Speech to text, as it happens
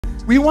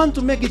we want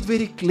to make it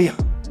very clear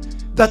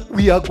that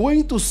we are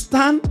going to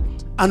stand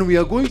and we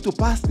are going to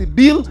pass the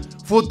bill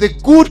for the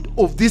good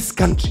of this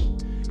country.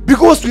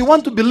 Because we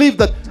want to believe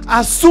that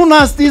as soon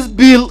as this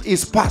bill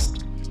is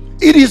passed,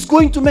 it is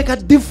going to make a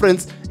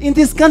difference in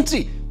this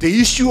country. The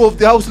issue of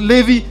the house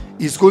levy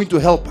is going to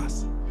help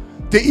us.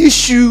 The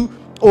issue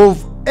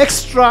of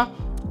extra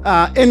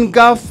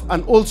NGAF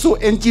and also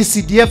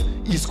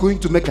NGCDF is going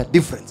to make a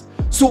difference.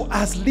 So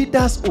as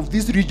leaders of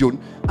this region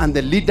and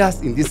the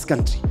leaders in this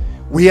country,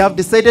 we have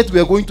decided we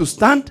are going to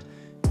stand,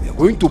 we are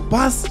going to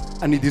pass,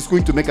 and it is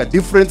going to make a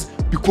difference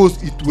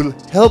because it will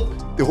help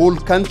the whole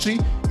country.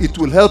 It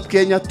will help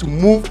Kenya to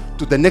move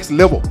to the next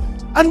level.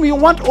 And we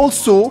want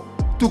also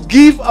to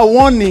give a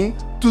warning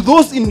to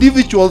those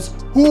individuals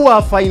who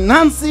are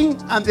financing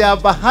and they are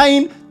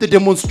behind the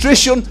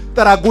demonstration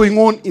that are going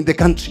on in the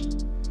country.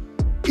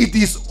 It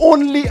is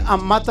only a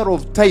matter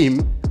of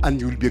time and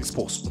you will be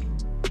exposed.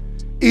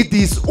 It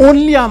is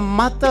only a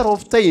matter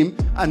of time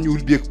and you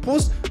will be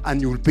exposed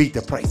and you will pay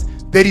the price.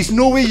 There is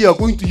no way you are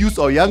going to use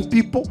our young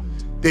people.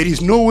 There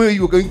is no way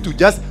you are going to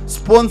just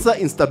sponsor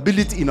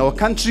instability in our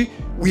country.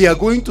 We are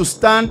going to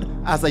stand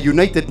as a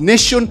united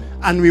nation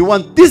and we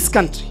want this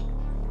country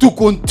to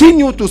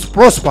continue to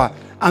prosper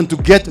and to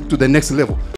get to the next level.